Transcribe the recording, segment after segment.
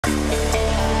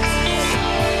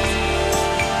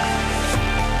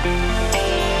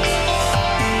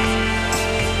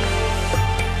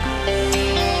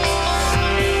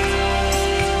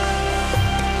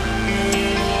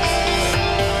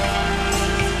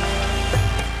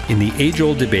In the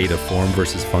age-old debate of form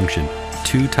versus function,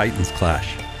 two titans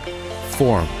clash.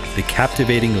 Form, the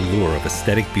captivating allure of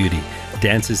aesthetic beauty,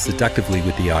 dances seductively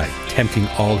with the eye, tempting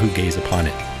all who gaze upon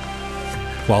it.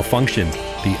 While function,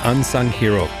 the unsung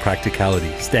hero of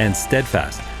practicality, stands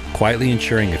steadfast, quietly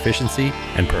ensuring efficiency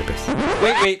and purpose.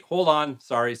 Wait, hold on.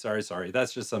 Sorry.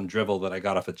 That's just some drivel that I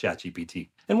got off of ChatGPT.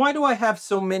 And why do I have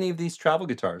so many of these travel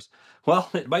guitars? Well,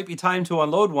 it might be time to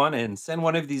unload one and send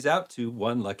one of these out to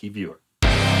one lucky viewer.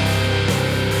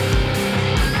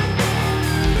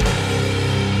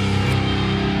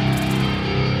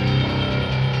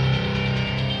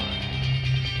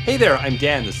 Hey there, I'm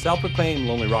Dan, the self-proclaimed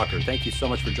Lonely Rocker. Thank you so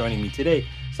much for joining me today.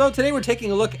 So today we're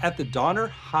taking a look at the Donner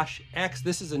Hush X.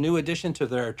 This is a new addition to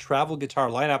their travel guitar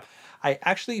lineup. I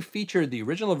actually featured the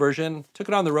original version, took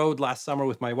it on the road last summer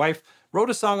with my wife, wrote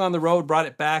a song on the road, brought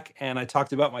it back, and I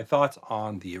talked about my thoughts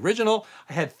on the original.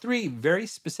 I had three very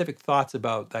specific thoughts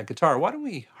about that guitar. Why don't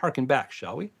we harken back,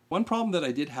 shall we? One problem that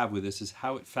I did have with this is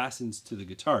how it fastens to the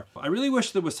guitar. I really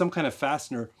wish there was some kind of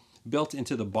fastener built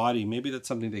into the body. Maybe that's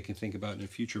something they can think about in a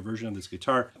future version of this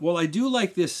guitar. Well, I do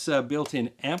like this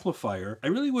built-in amplifier. I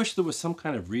really wish there was some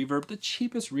kind of reverb, the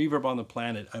cheapest reverb on the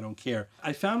planet, I don't care.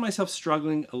 I found myself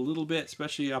struggling a little bit,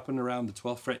 especially up and around the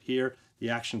 12th fret here. The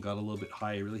action got a little bit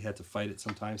high. I really had to fight it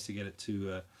sometimes to get it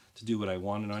to do what I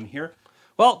wanted on here.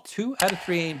 Well, 2 out of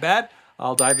 3 ain't bad.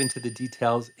 I'll dive into the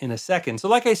details in a second. So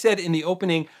like I said in the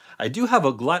opening, I do have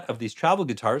a glut of these travel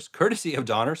guitars, courtesy of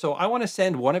Donner, so I want to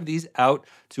send one of these out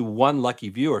to one lucky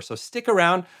viewer. So stick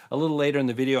around. A little later in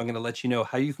the video, I'm going to let you know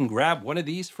how you can grab one of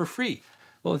these for free.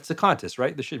 Well, it's a contest,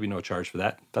 right? There should be no charge for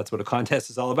that. That's what a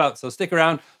contest is all about. So stick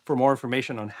around for more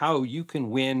information on how you can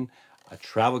win a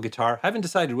travel guitar. I haven't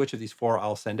decided which of these 4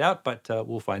 I'll send out, but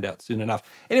we'll find out soon enough.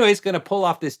 Anyways, going to pull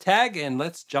off this tag and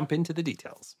let's jump into the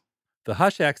details. The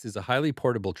Hush X is a highly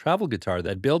portable travel guitar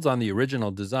that builds on the original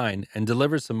design and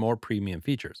delivers some more premium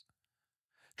features.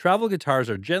 Travel guitars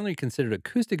are generally considered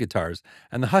acoustic guitars,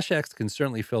 and the Hush X can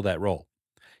certainly fill that role.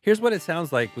 Here's what it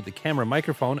sounds like with the camera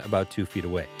microphone about 2 feet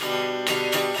away.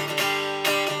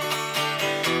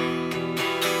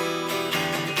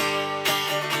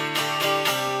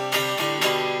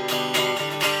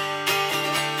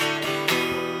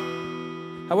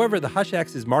 However, the Hush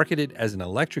X is marketed as an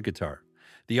electric guitar.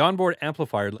 The onboard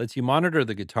amplifier lets you monitor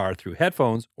the guitar through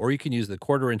headphones, or you can use the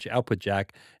 1/4-inch output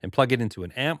jack and plug it into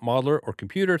an amp, modeler, or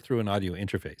computer through an audio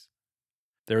interface.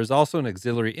 There is also an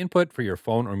auxiliary input for your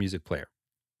phone or music player.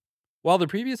 While the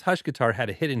previous Hush guitar had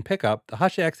a hidden pickup, the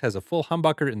Hush X has a full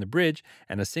humbucker in the bridge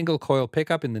and a single coil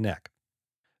pickup in the neck.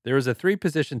 There is a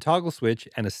 3-position toggle switch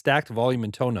and a stacked volume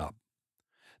and tone knob.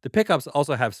 The pickups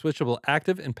also have switchable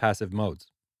active and passive modes.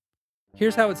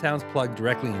 Here's how it sounds plugged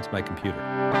directly into my computer.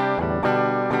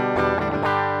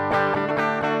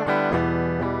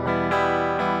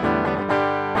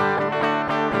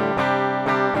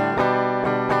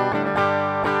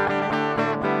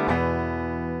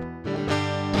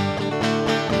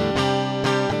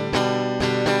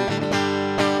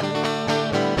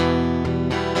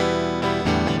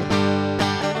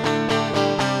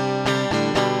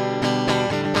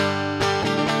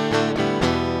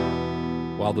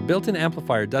 While the built-in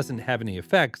amplifier doesn't have any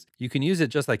effects, you can use it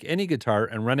just like any guitar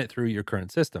and run it through your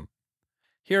current system.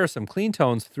 Here are some clean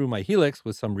tones through my Helix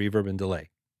with some reverb and delay.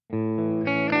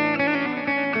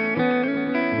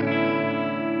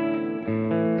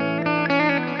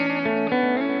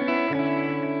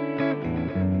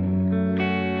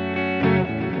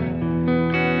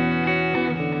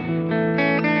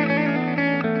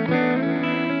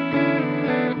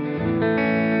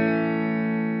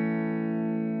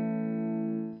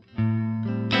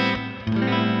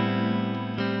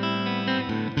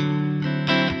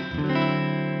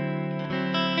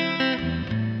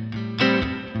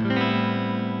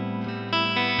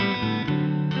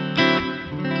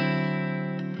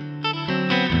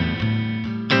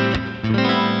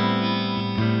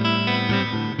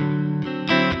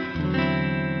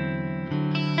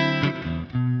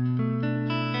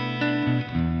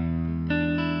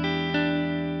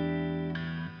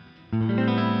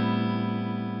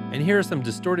 And here are some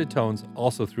distorted tones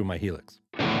also through my Helix.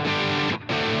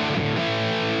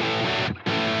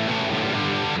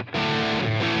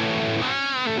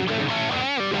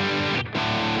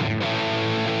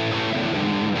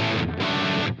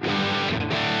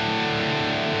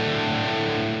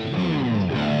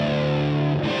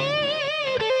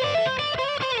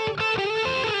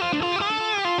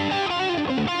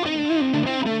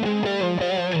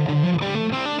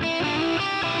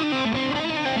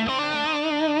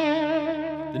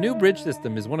 The new bridge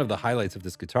system is one of the highlights of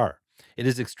this guitar. It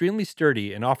is extremely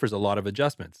sturdy and offers a lot of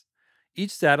adjustments.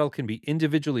 Each saddle can be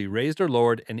individually raised or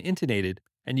lowered and intonated,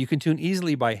 and you can tune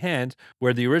easily by hand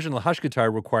where the original Hush guitar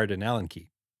required an Allen key.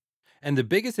 And the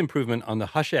biggest improvement on the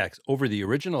Hush X over the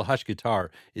original Hush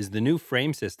guitar is the new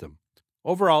frame system.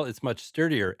 Overall, it's much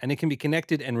sturdier and it can be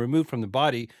connected and removed from the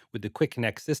body with the Quick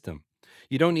Connect system.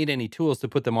 You don't need any tools to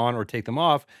put them on or take them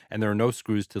off, and there are no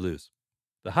screws to lose.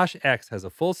 The Hush X has a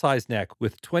full-size neck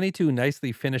with 22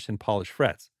 nicely finished and polished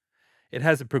frets. It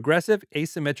has a progressive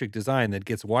asymmetric design that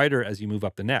gets wider as you move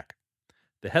up the neck.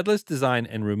 The headless design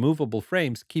and removable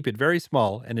frames keep it very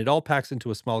small, and it all packs into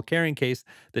a small carrying case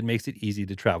that makes it easy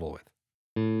to travel with.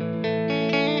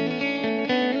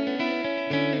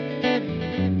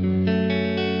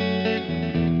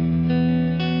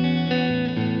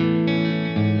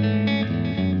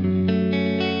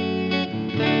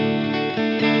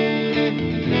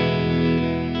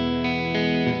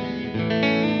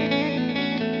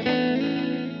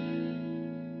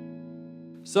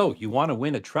 So you want to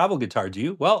win a travel guitar, do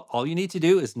you? Well, all you need to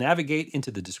do is navigate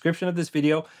into the description of this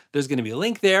video. There's going to be a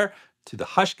link there to the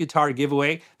Hush guitar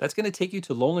giveaway. That's going to take you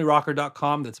to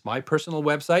lonelyrocker.com. That's my personal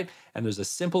website. And there's a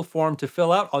simple form to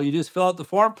fill out. All you do is fill out the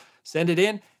form, send it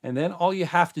in, and then all you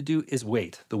have to do is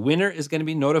wait. The winner is going to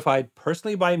be notified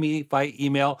personally by me by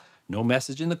email. No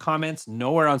message in the comments,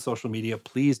 nowhere on social media.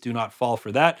 Please do not fall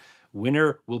for that.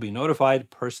 Winner will be notified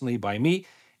personally by me.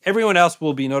 Everyone else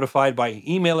will be notified by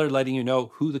emailer letting you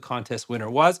know who the contest winner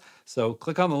was. So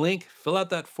click on the link, fill out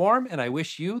that form, and I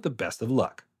wish you the best of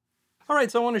luck. All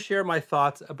right, so I want to share my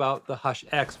thoughts about the Hush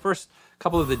X. First, a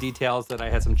couple of the details that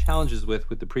I had some challenges with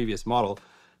the previous model.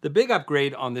 The big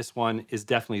upgrade on this one is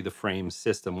definitely the frame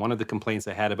system. One of the complaints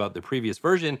I had about the previous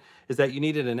version is that you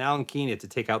needed an Allen key, you had to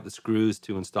take out the screws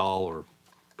to install or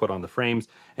put on the frames.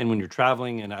 And when you're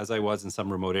traveling, and as I was in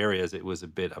some remote areas, it was a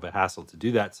bit of a hassle to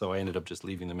do that. So I ended up just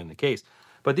leaving them in the case.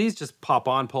 But these just pop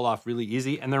on, pull off really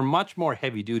easy. And they're much more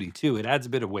heavy duty too. It adds a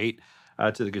bit of weight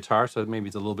to the guitar, so maybe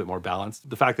it's a little bit more balanced.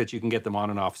 The fact that you can get them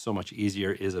on and off so much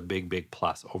easier is a big, big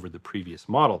plus over the previous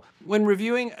model. When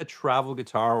reviewing a travel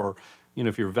guitar, or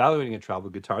if you're evaluating a travel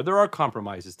guitar, there are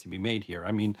compromises to be made here.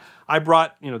 I mean, I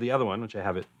brought, the other one, which I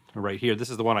have it right here. This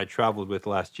is the one I traveled with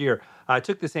last year. I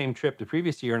took the same trip the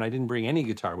previous year and I didn't bring any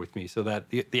guitar with me. So that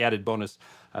the added bonus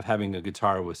of having a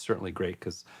guitar was certainly great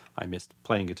because I missed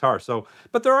playing guitar. So,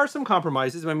 but there are some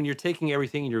compromises. I mean, you're taking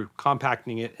everything and you're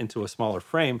compacting it into a smaller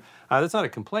frame. That's not a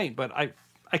complaint, but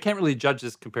I can't really judge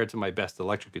this compared to my best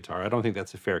electric guitar. I don't think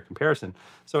that's a fair comparison.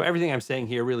 So everything I'm saying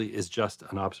here really is just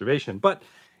an observation. But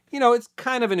it's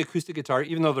kind of an acoustic guitar,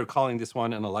 even though they're calling this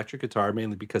one an electric guitar,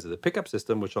 mainly because of the pickup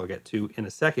system, which I'll get to in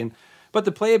a second. But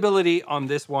the playability on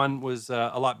this one was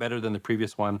a lot better than the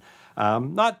previous one.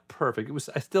 Not perfect.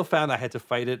 I still found I had to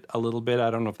fight it a little bit.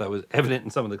 I don't know if that was evident in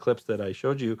some of the clips that I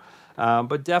showed you,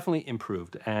 but definitely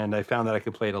improved. And I found that I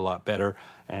could play it a lot better,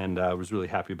 and I was really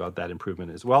happy about that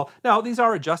improvement as well. Now, these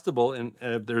are adjustable, and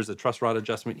there's a truss rod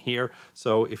adjustment here.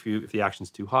 So if the action's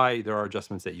too high, there are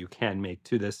adjustments that you can make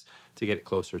to this to get it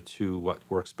closer to what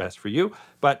works best for you.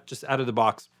 But just out of the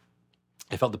box,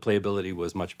 I felt the playability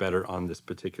was much better on this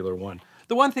particular one.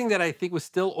 The one thing that I think was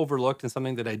still overlooked and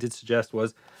something that I did suggest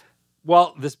was,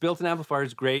 well, this built-in amplifier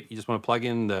is great. You just want to plug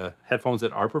in the headphones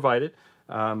that are provided.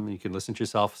 You can listen to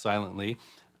yourself silently.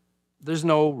 There's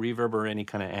no reverb or any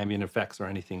kind of ambient effects or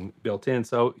anything built in.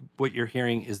 So what you're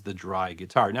hearing is the dry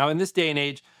guitar. Now, in this day and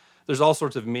age, there's all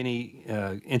sorts of mini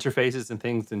interfaces and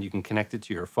things, and you can connect it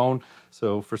to your phone.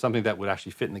 So for something that would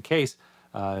actually fit in the case,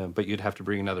 but you'd have to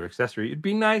bring another accessory. It'd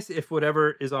be nice if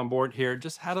whatever is on board here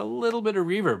just had a little bit of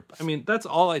reverb. I mean, that's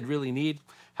all I'd really need.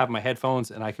 Have my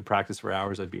headphones and I could practice for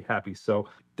hours. I'd be happy. So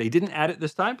they didn't add it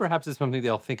this time. Perhaps it's something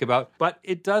they'll think about, but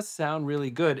it does sound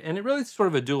really good. And it really is sort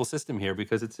of a dual system here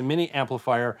because it's a mini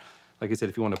amplifier. Like I said,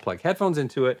 if you want to plug headphones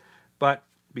into it, but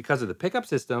because of the pickup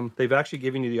system, they've actually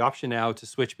given you the option now to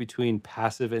switch between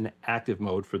passive and active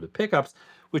mode for the pickups,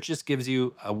 which just gives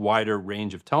you a wider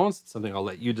range of tones, something I'll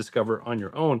let you discover on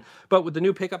your own. But with the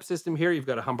new pickup system here, you've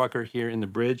got a humbucker here in the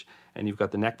bridge, and you've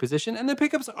got the neck position, and the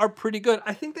pickups are pretty good.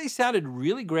 I think they sounded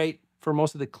really great for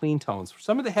most of the clean tones. For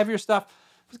some of the heavier stuff,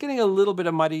 it was getting a little bit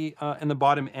of muddy in the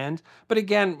bottom end. But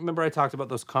again, remember I talked about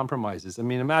those compromises. I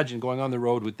mean, imagine going on the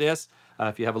road with this.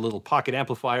 If you have a little pocket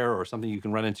amplifier or something you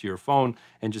can run into your phone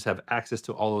and just have access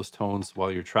to all those tones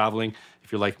while you're traveling.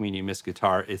 If you're like me and you miss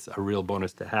guitar, it's a real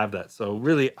bonus to have that. So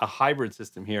really a hybrid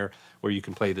system here where you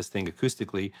can play this thing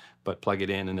acoustically, but plug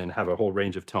it in and then have a whole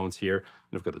range of tones here.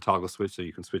 And I've got the toggle switch so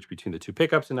you can switch between the two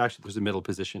pickups, and actually there's a middle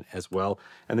position as well.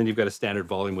 And then you've got a standard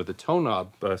volume with a tone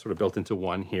knob sort of built into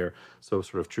one here. So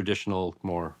sort of traditional,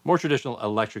 more traditional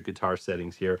electric guitar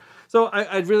settings here. So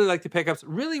I'd really like the pickups.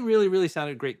 Really, really, really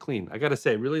sounded great clean. I got to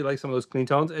say, really like some of those clean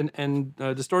tones, and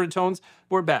distorted tones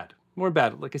weren't bad. Weren't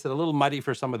bad. Like I said, a little muddy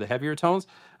for some of the heavier tones.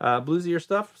 Bluesier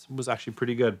stuff was actually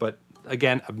pretty good, but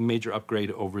again, a major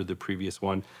upgrade over the previous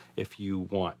one if you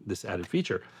want this added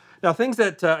feature. Now, things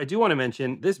that I do want to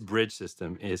mention, this bridge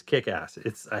system is kick-ass.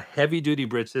 It's a heavy-duty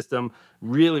bridge system,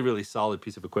 really, really solid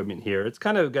piece of equipment here. It's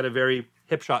kind of got a very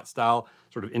hip-shot style,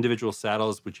 sort of individual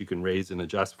saddles, which you can raise and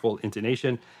adjust full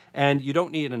intonation. And you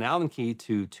don't need an Allen key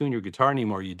to tune your guitar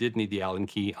anymore. You did need the Allen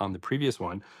key on the previous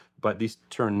one, but these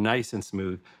turn nice and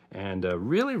smooth, and a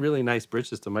really, really nice bridge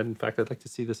system. In fact, I'd like to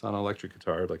see this on an electric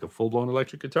guitar, like a full-blown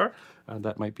electric guitar.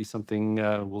 That might be something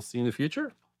we'll see in the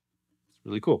future.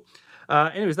 Really cool.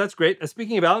 Anyways, that's great.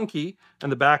 Speaking of Allen key,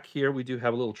 on the back here, we do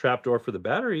have a little trapdoor for the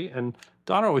battery, and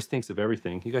Donner always thinks of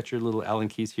everything. You got your little Allen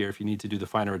keys here if you need to do the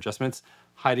finer adjustments,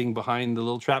 hiding behind the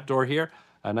little trapdoor here.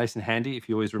 Nice and handy if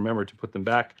you always remember to put them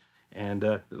back. And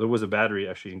there was a battery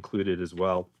actually included as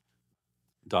well.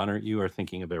 Donner, you are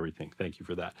thinking of everything. Thank you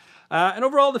for that. And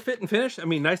overall, the fit and finish, I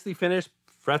mean, nicely finished.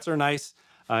 Frets are nice.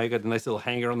 You got a nice little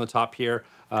hanger on the top here.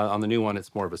 On the new one,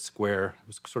 it's more of a square. It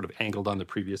was sort of angled on the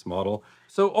previous model.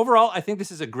 So overall, I think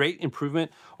this is a great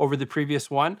improvement over the previous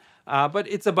one, but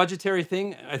it's a budgetary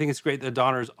thing. I think it's great that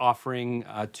Donner is offering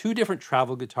 2 different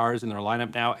travel guitars in their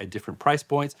lineup now at different price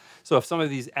points. So if some of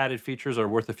these added features are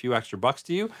worth a few extra bucks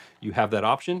to you, you have that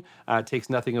option. It takes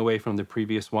nothing away from the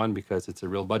previous one because it's a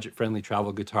real budget-friendly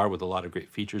travel guitar with a lot of great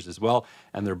features as well,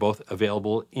 and they're both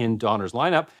available in Donner's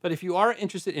lineup. But if you are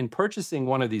interested in purchasing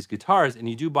one of these guitars and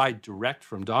you do buy direct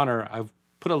from Donner, I've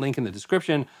put a link in the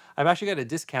description. I've actually got a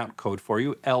discount code for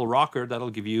you, LRocker.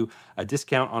 That'll give you a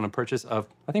discount on a purchase of,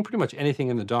 I think, pretty much anything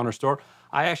in the Donner store.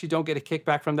 I actually don't get a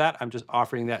kickback from that. I'm just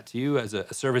offering that to you as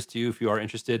a service to you. If you are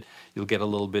interested, you'll get a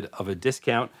little bit of a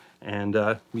discount, and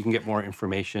you can get more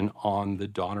information on the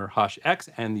Donner Hush X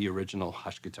and the original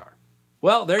Hush guitar.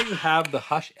 Well, there you have the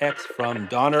Hush X from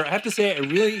Donner. I have to say, I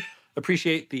really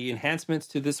appreciate the enhancements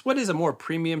to this. What is a more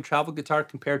premium travel guitar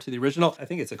compared to the original? I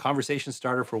think it's a conversation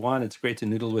starter for one. It's great to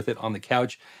noodle with it on the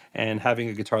couch, and having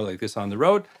a guitar like this on the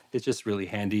road is just really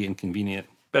handy and convenient.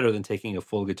 Better than taking a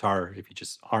full guitar if you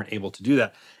just aren't able to do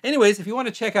that. Anyways, if you want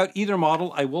to check out either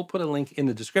model, I will put a link in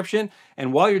the description.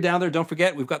 And while you're down there, don't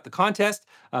forget, we've got the contest.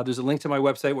 There's a link to my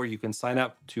website where you can sign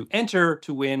up to enter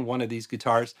to win one of these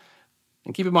guitars.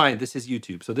 And keep in mind, this is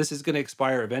YouTube, so this is going to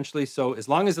expire eventually. So as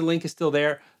long as the link is still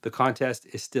there, the contest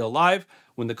is still live.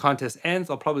 When the contest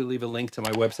ends, I'll probably leave a link to my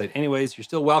website anyways. You're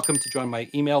still welcome to join my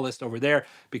email list over there,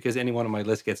 because anyone on my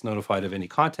list gets notified of any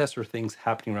contests or things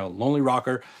happening around Lonely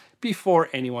Rocker before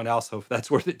anyone else. So if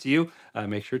that's worth it to you,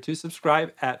 make sure to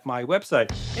subscribe at my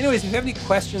website. Anyways, if you have any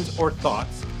questions or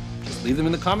thoughts, just leave them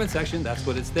in the comment section. That's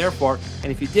what it's there for.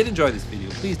 And if you did enjoy this video,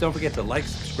 please don't forget to like,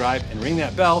 subscribe, and ring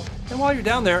that bell. And while you're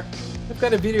down there, I've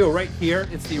got a video right here.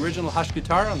 It's the original Hush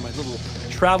guitar on my little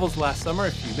travels last summer.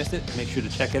 If you missed it, make sure to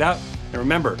check it out. And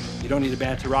remember, you don't need a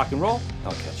band to rock and roll.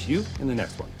 I'll catch you in the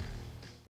next one.